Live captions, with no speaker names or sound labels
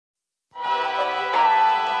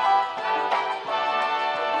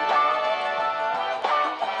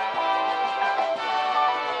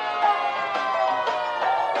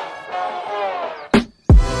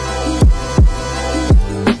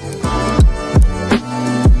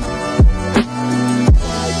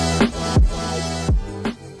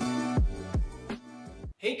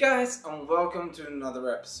guys, and welcome to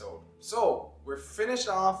another episode. So, we're finished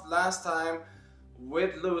off last time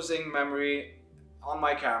with losing memory on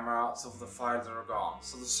my camera, so the files are gone.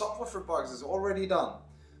 So the subwoofer box is already done.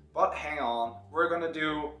 But hang on, we're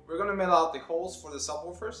gonna mill out the holes for the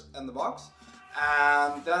subwoofers in the box.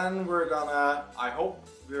 And then I hope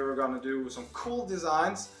we're gonna do some cool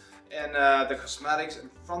designs in the cosmetics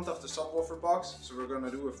in front of the subwoofer box. So we're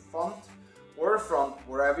gonna do a front,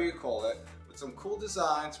 wherever you call it, with some cool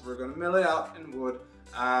designs. We're gonna mill it out in wood,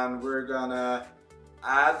 and we're gonna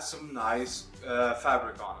add some nice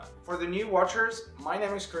fabric on it. For the new watchers, my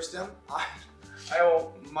name is Christian. I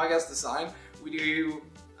own MagassDesign. We do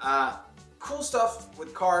cool stuff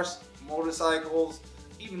with cars, motorcycles,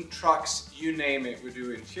 even trucks, you name it. We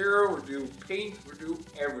do interior, we do paint, we do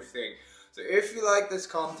everything. So if you like this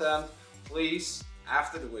content, please,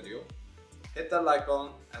 after the video, hit that like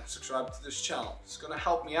button and subscribe to this channel. It's gonna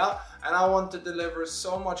help me out, and I want to deliver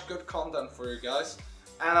so much good content for you guys,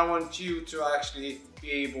 and I want you to actually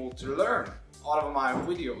be able to learn out of my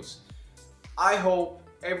videos. I hope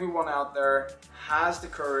everyone out there has the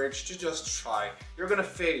courage to just try. You're gonna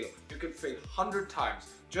fail. You can fail 100 times.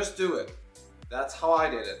 Just do it. That's how I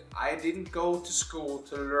did it. I didn't go to school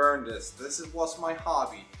to learn this. This was my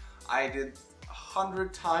hobby. I did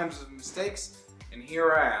 100 times of mistakes, and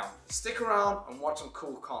here I am. Stick around and watch some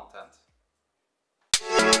cool content.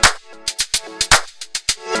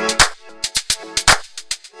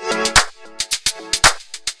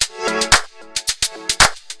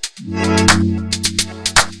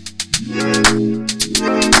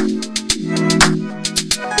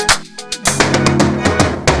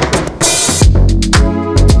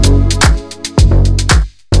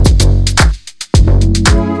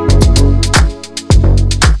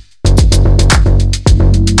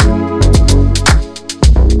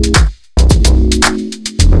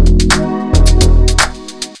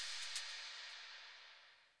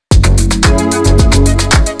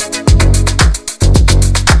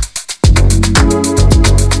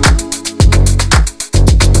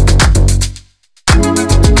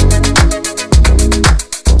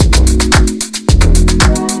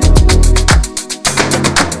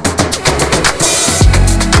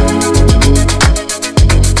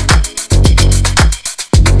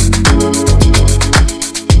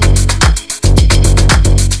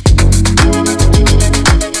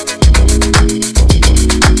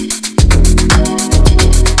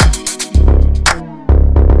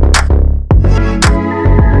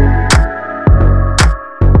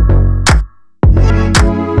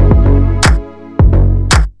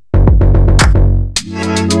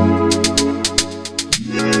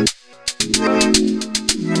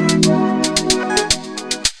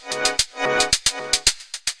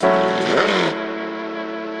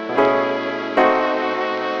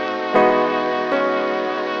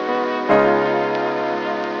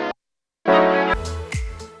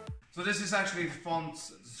 So this is actually the front.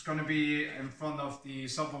 It's going to be in front of the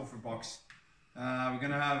subwoofer box. We're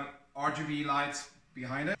going to have RGB lights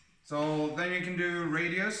behind it. So then you can do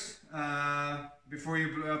radius before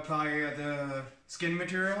you apply the skin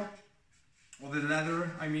material, or the leather,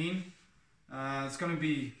 I mean. It's going to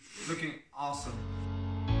be looking awesome.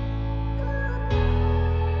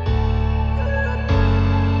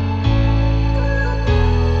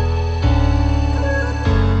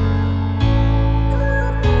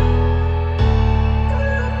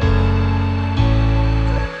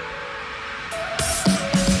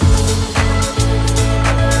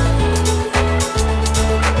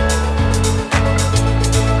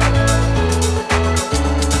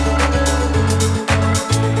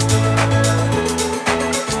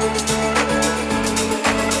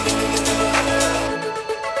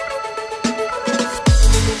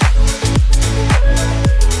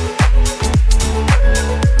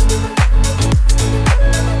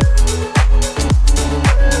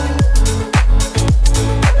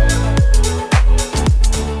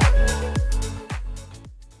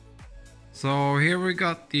 So here we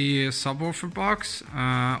got the subwoofer box,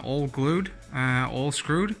 all glued, all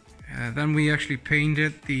screwed. Then we actually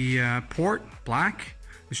painted the port black.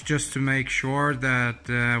 It's just to make sure that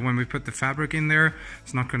when we put the fabric in there,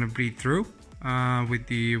 it's not going to bleed through with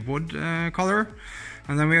the wood color.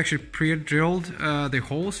 And then we actually pre-drilled the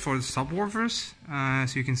holes for the subwoofers,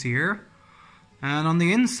 as you can see here. And on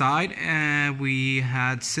the inside we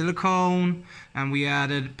had silicone, and we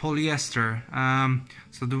added polyester.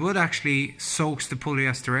 So the wood actually soaks the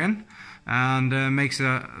polyester in and makes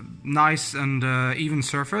a nice and even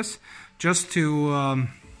surface, just to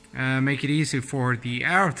make it easy for the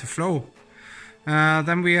air to flow.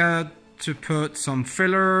 Then we had to put some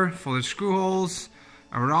filler for the screw holes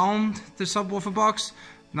around the subwoofer box,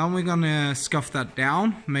 Now we're gonna scuff that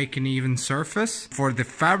down, make an even surface for the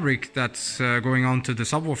fabric that's going onto the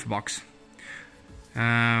subwoofer box.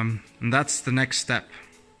 And that's the next step.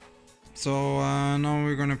 So now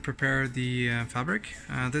we're gonna prepare the fabric.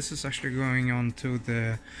 This is actually going onto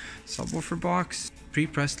the subwoofer box.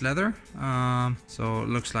 Pre-pressed leather, so it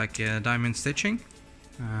looks like diamond stitching,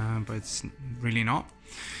 but it's really not.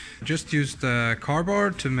 Just used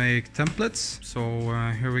cardboard to make templates. So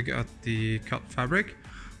here we got the cut fabric.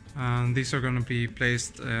 And these are going to be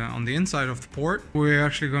placed on the inside of the port. We're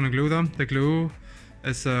actually going to glue them. The glue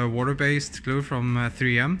is a water-based glue from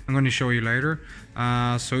 3M. I'm going to show you later.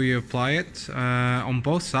 So you apply it on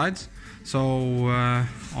both sides. So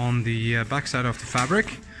on the back side of the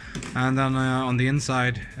fabric, and then on the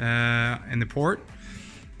inside in the port.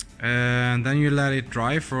 And then you let it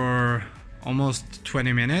dry for almost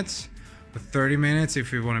 20 minutes, with 30 minutes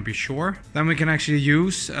if you want to be sure. Then we can actually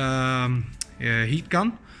use a heat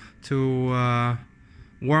gun to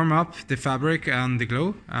warm up the fabric and the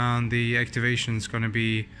glue, and the activation is going to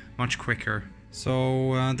be much quicker.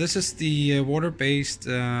 So this is the water-based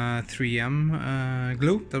 3M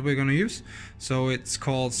glue that we're going to use. So it's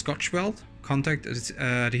called Scotch Weld Contact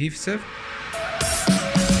Adhesive.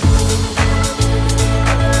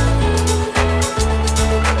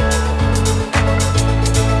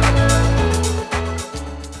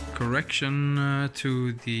 Correction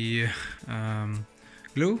to the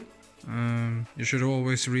glue. You should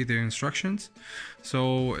always read the instructions.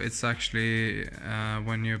 So it's actually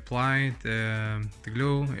when you apply the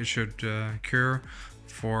glue, it should cure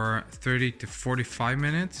for 30 to 45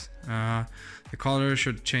 minutes. The color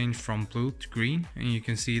should change from blue to green, and you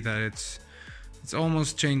can see that it's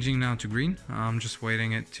almost changing now to green. I'm just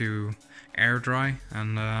waiting it to air dry,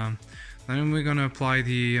 and then we're gonna apply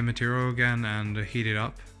the material again and heat it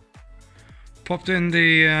up. Popped in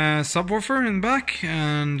the subwoofer in the back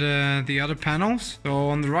and the other panels. So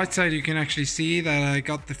on the right side you can actually see that I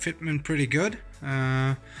got the fitment pretty good.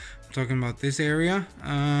 I'm talking about this area.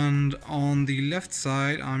 And on the left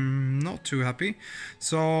side I'm not too happy.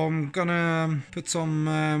 So I'm gonna put some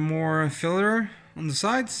more filler on the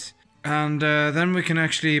sides. And then we can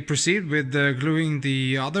actually proceed with gluing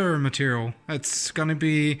the other material. It's gonna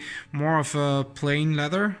be more of a plain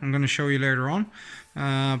leather. I'm gonna show you later on.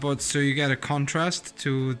 But so you get a contrast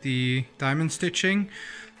to the diamond stitching,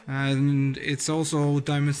 and it's also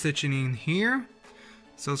diamond stitching in here.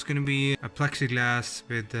 So it's gonna be a plexiglass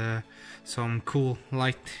with some cool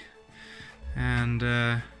light, and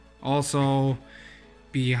also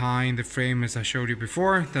behind the frame, as I showed you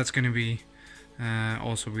before, that's gonna be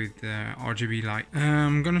also with RGB light.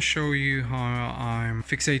 I'm gonna show you how I'm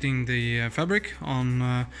fixating the fabric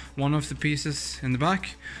on one of the pieces in the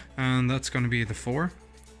back, and that's gonna be the floor.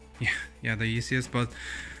 Yeah, the easiest, but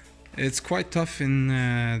it's quite tough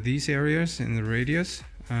in these areas, in the radius,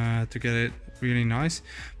 to get it really nice.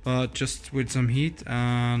 But just with some heat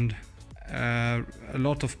and a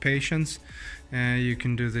lot of patience, you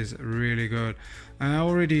can do this really good. I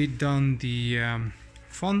already done the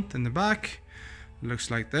front and the back.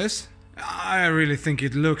 Looks like this. I really think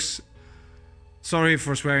it looks, sorry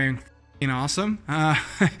for swearing, awesome.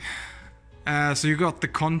 So you got the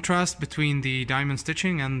contrast between the diamond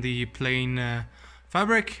stitching and the plain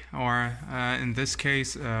fabric, or in this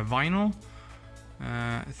case vinyl.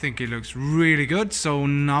 I think it looks really good. So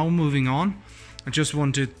now moving on, I just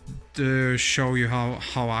wanted to show you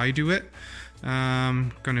how I do it.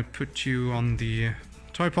 I'm gonna put you on the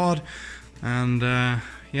tripod, and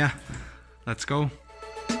yeah, let's go.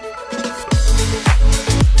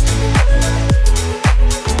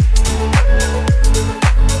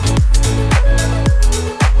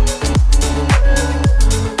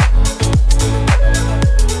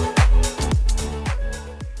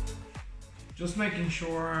 Just making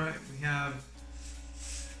sure we have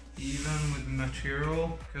even with the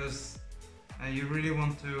material, because you really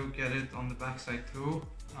want to get it on the back side too,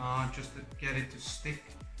 just to get it to stick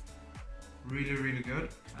really good.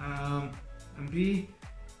 And B,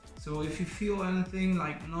 so if you feel anything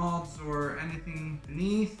like knots or anything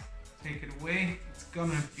beneath, take it away. It's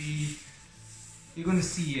gonna be, you're gonna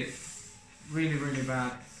see it really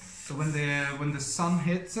bad. So when the sun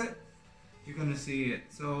hits it, you're gonna see it.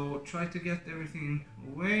 So try to get everything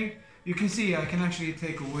away. You can see I can actually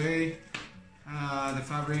take away the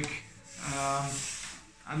fabric,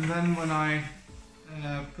 and then when I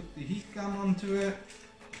put the heat gun onto it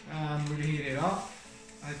and really heat it up,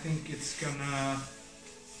 I think it's gonna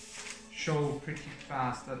show pretty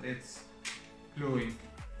fast that it's gluing.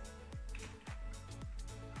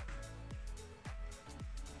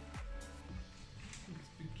 It's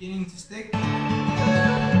beginning to stick.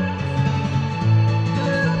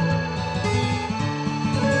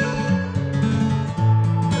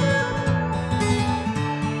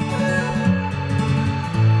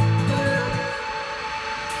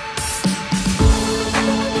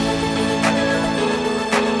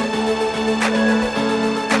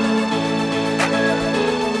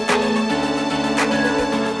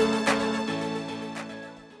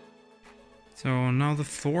 So now the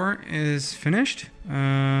floor is finished. You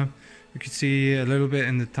can see a little bit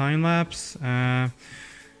in the time lapse.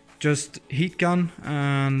 Just heat gun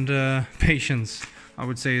and patience, I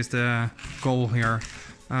would say, is the goal here.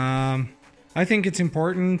 I think it's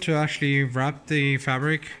important to actually wrap the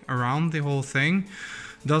fabric around the whole thing.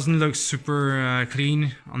 Doesn't look super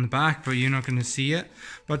clean on the back, but you're not going to see it.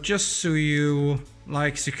 But just so you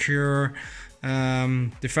like secure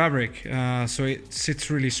the fabric, so it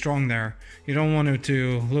sits really strong there. You don't want it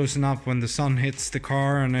to loosen up when the sun hits the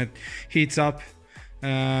car and it heats up.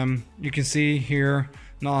 You can see here,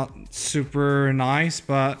 not super nice,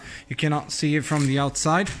 but you cannot see it from the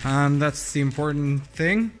outside, and that's the important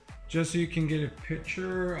thing. Just so you can get a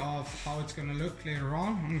picture of how it's gonna look later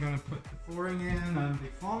on, I'm gonna put the flooring in and the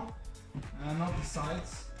font, not the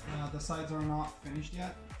sides. The sides are not finished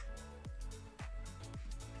yet.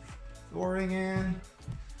 Flooring in,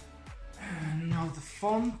 and now the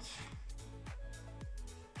font.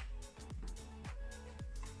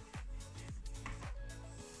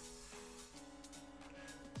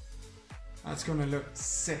 That's gonna look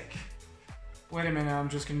sick. Wait a minute, I'm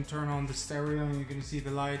just gonna turn on the stereo and you're gonna see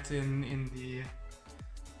the light in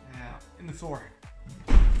the floor.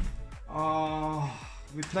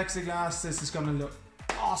 With plexiglass, this is gonna look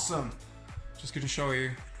awesome. Just gonna show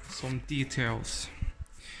you some details.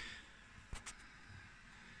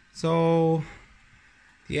 So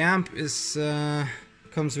the amp is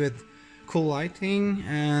comes with cool lighting,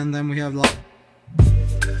 and then we have like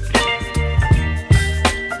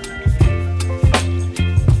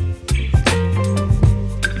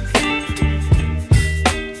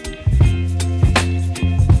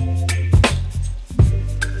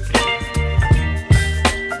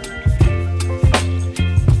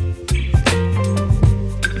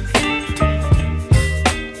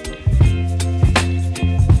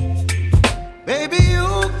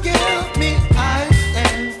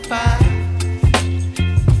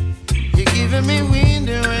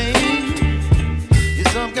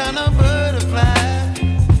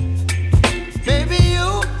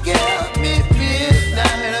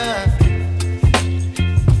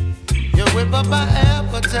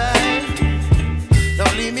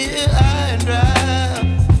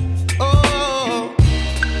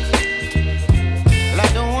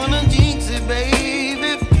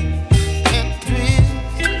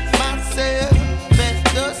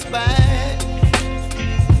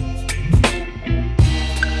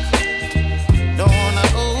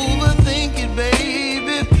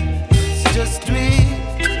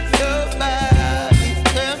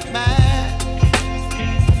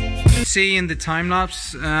see in the time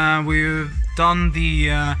lapse, we've done the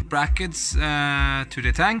brackets to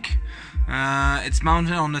the tank. It's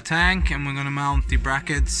mounted on the tank, and we're gonna mount the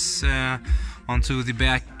brackets onto the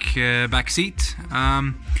back seat.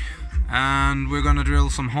 And we're gonna drill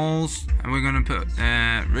some holes, and we're gonna put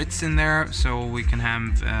rivets in there so we can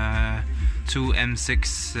have 2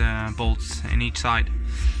 M6 bolts in each side.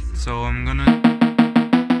 So I'm gonna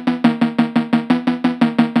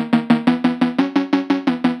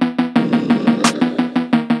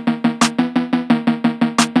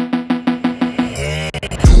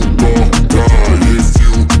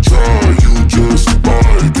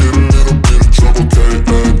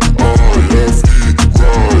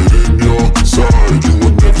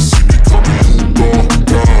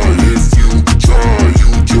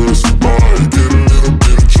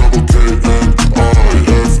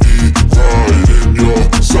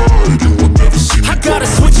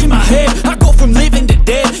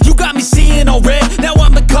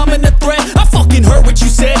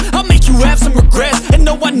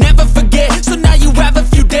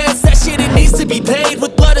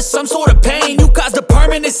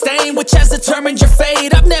which has determined your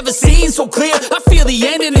fate. I've never seen so clear. I feel the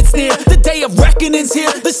end and it's near. The day of reckoning's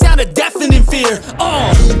here. The sound of deafening fear.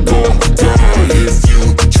 You gon' die if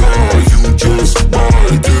you try. You just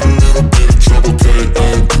might get a little bit of trouble.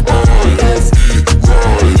 K-N-I-F-E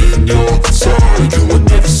right in your side. You will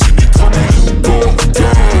never see me coming. You gon'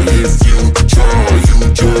 die if you try. You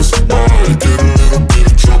just might get a little bit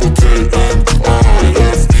of trouble. K-N-I-F-E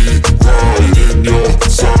right in your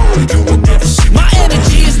side. You will never see me. My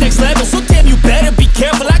energy is next level, so damn you better be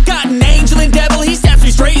careful. I got an angel and devil, he stabs me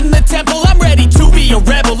straight in the temple. I'm ready to be a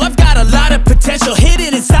rebel, I've got a lot of potential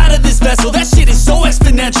hidden inside of this vessel. That shit is so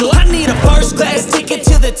exponential. I need a first class ticket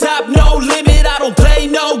to the top, no limit. I don't play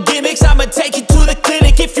no gimmicks, I'ma take you to the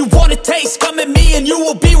clinic. If you want a taste, come at me and you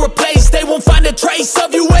will be replaced. They won't find a trace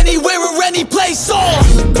of you anywhere or any place. You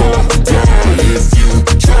gon' die if you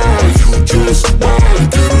try. You just might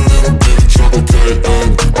get a little bit of trouble.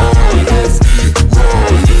 K-N-I-F-E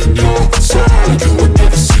right in your side. You will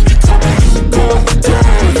never see me coming.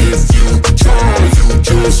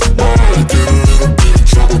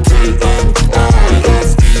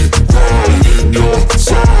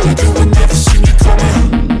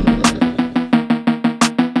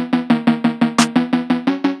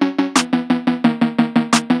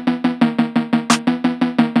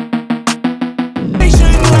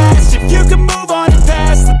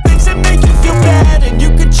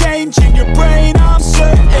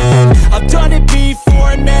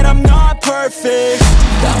 perfect.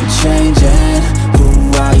 I'm changing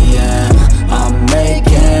who I am. I'm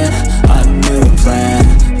making a new plan,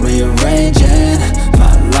 rearranging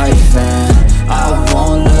my life, and I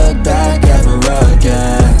won't look back ever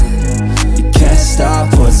again. You can't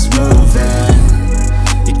stop what's moving.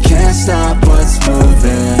 You can't stop what's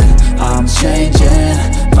moving. I'm changing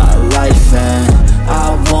my life, and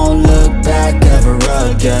I won't look back ever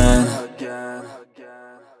again.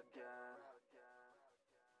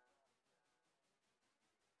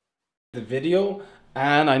 The video,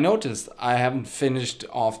 and I noticed I haven't finished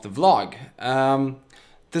off the vlog.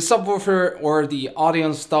 The subwoofer, or the audio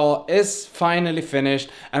install, is finally finished,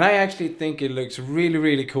 and I actually think it looks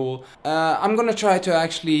really cool. I'm gonna try to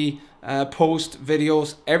actually post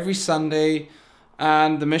videos every Sunday,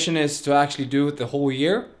 and the mission is to actually do it the whole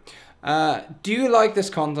year. Do you like this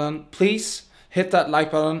content? Please hit that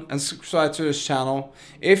like button and subscribe to this channel.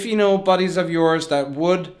 If you know buddies of yours that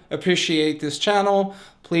would appreciate this channel,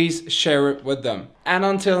 please share it with them. And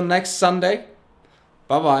until next Sunday,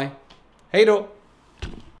 bye bye. Hey do.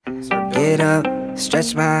 Get up,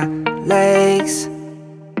 stretch my legs.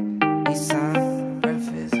 Eat some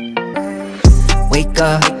breakfast. Wake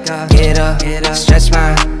up, get up, stretch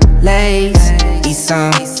my legs. Eat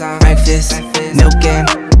some breakfast, milk and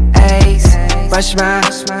eggs. Brush my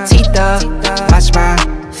teeth up, wash my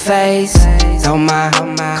face. Throw my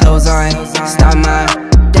clothes on, start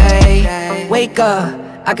my day. Wake up,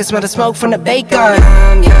 I can smell the smoke from the bacon.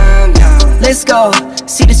 Let's go,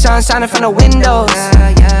 see the sun shining from the windows.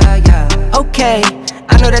 Okay,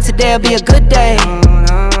 I know that today'll be a good day.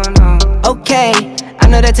 Okay, I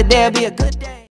know that today'll be a good day.